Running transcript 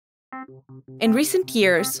In recent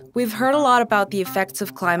years, we've heard a lot about the effects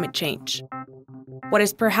of climate change. What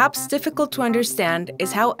is perhaps difficult to understand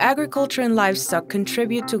is how agriculture and livestock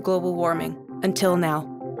contribute to global warming, until now.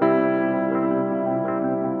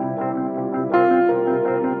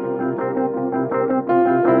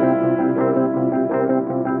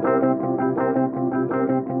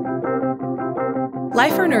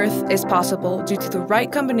 Life on Earth is possible due to the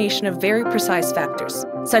right combination of very precise factors,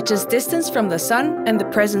 such as distance from the sun and the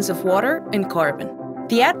presence of water and carbon.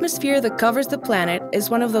 The atmosphere that covers the planet is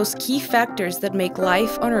one of those key factors that make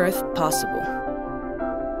life on Earth possible.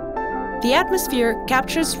 The atmosphere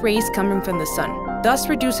captures rays coming from the sun, thus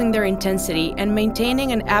reducing their intensity and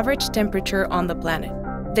maintaining an average temperature on the planet.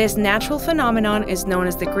 This natural phenomenon is known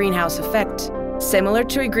as the greenhouse effect. Similar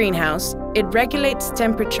to a greenhouse, it regulates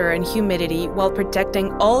temperature and humidity while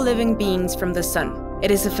protecting all living beings from the sun. It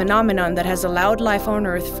is a phenomenon that has allowed life on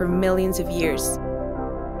Earth for millions of years.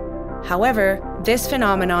 However, this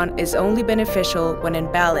phenomenon is only beneficial when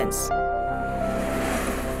in balance.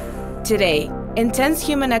 Today, intense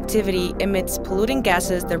human activity emits polluting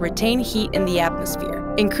gases that retain heat in the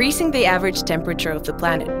atmosphere, increasing the average temperature of the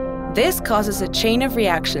planet. This causes a chain of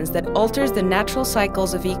reactions that alters the natural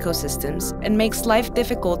cycles of ecosystems and makes life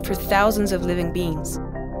difficult for thousands of living beings.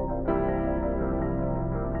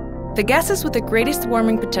 The gases with the greatest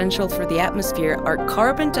warming potential for the atmosphere are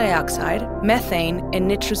carbon dioxide, methane, and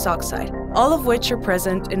nitrous oxide, all of which are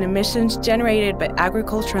present in emissions generated by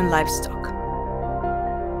agriculture and livestock.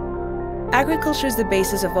 Agriculture is the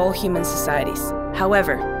basis of all human societies.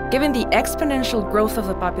 However, given the exponential growth of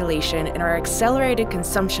the population and our accelerated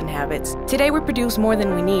consumption habits, today we produce more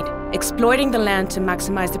than we need, exploiting the land to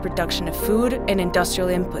maximize the production of food and industrial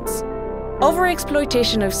inputs.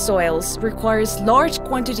 Overexploitation of soils requires large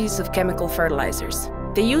quantities of chemical fertilizers.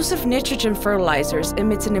 The use of nitrogen fertilizers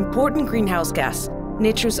emits an important greenhouse gas,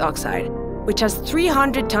 nitrous oxide, which has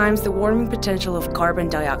 300 times the warming potential of carbon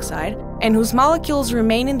dioxide and whose molecules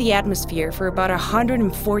remain in the atmosphere for about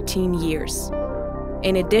 114 years.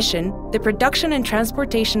 In addition, the production and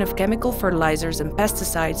transportation of chemical fertilizers and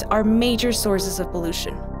pesticides are major sources of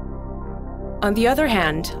pollution. On the other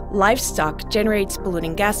hand, livestock generates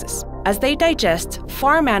polluting gases. As they digest,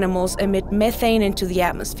 farm animals emit methane into the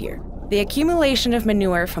atmosphere. The accumulation of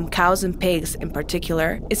manure from cows and pigs, in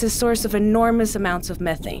particular, is a source of enormous amounts of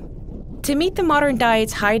methane. To meet the modern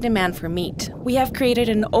diet's high demand for meat, we have created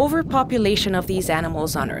an overpopulation of these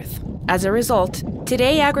animals on Earth. As a result,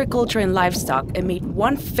 today agriculture and livestock emit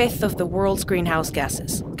 1/5 of the world's greenhouse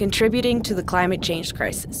gases, contributing to the climate change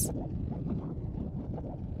crisis.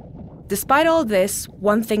 Despite all this,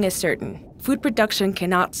 one thing is certain: food production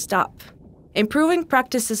cannot stop. Improving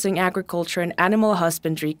practices in agriculture and animal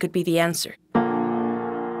husbandry could be the answer.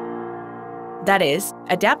 That is,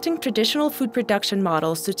 adapting traditional food production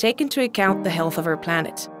models to take into account the health of our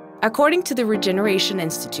planet. According to the Regeneration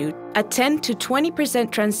Institute, a 10 to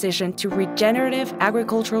 20% transition to regenerative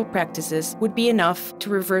agricultural practices would be enough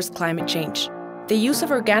to reverse climate change. The use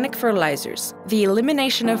of organic fertilizers, the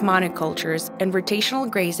elimination of monocultures, and rotational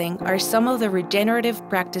grazing are some of the regenerative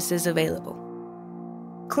practices available.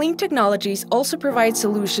 Clean technologies also provide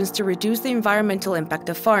solutions to reduce the environmental impact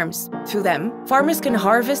of farms. Through them, farmers can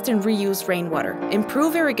harvest and reuse rainwater,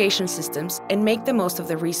 improve irrigation systems, and make the most of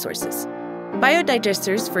the resources.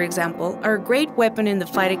 Biodigesters, for example, are a great weapon in the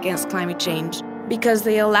fight against climate change because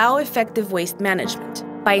they allow effective waste management.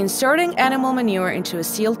 By inserting animal manure into a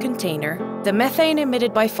sealed container, the methane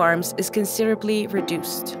emitted by farms is considerably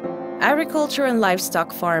reduced. Agriculture and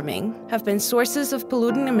livestock farming have been sources of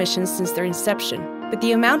pollutant emissions since their inception, but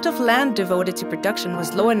the amount of land devoted to production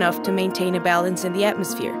was low enough to maintain a balance in the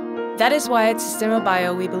atmosphere. That is why at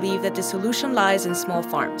Sistema.bio we believe that the solution lies in small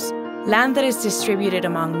farms. Land that is distributed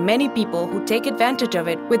among many people who take advantage of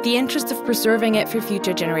it with the interest of preserving it for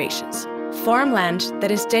future generations. Farmland that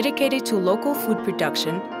is dedicated to local food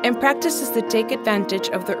production and practices that take advantage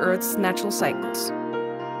of the Earth's natural cycles.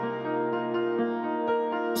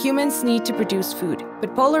 Humans need to produce food,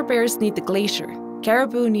 but polar bears need the glacier,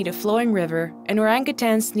 caribou need a flowing river, and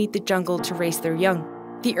orangutans need the jungle to raise their young.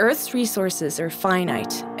 The Earth's resources are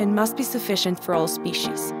finite and must be sufficient for all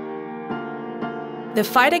species. The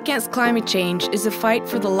fight against climate change is a fight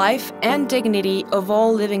for the life and dignity of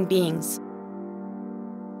all living beings.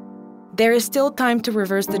 There is still time to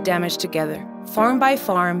reverse the damage together. Farm by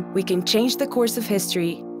farm, we can change the course of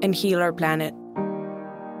history and heal our planet.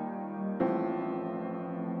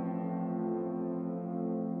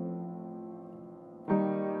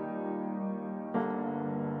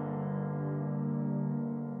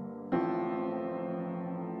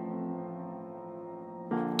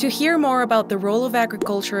 To hear more about the role of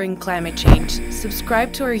agriculture in climate change,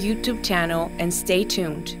 subscribe to our YouTube channel and stay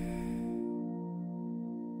tuned.